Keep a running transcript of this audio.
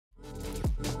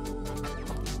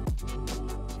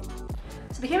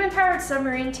The human-powered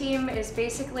submarine team is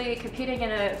basically competing in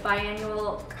a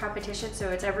biannual competition, so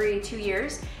it's every 2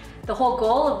 years. The whole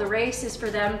goal of the race is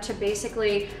for them to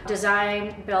basically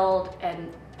design, build,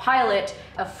 and pilot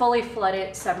a fully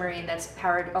flooded submarine that's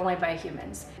powered only by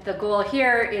humans. The goal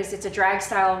here is it's a drag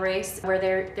style race where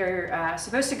they're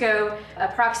supposed to go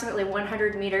approximately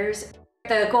 100 meters.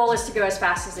 The goal is to go as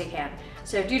fast as they can.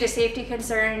 So due to safety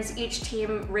concerns, each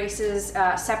team races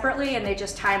separately, and they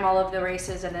just time all of the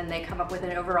races, and then they come up with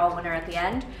an overall winner at the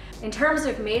end. In terms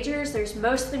of majors, there's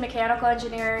mostly mechanical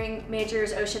engineering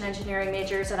majors, ocean engineering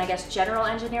majors, and I guess general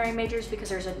engineering majors, because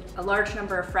there's a large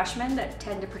number of freshmen that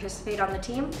tend to participate on the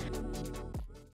team.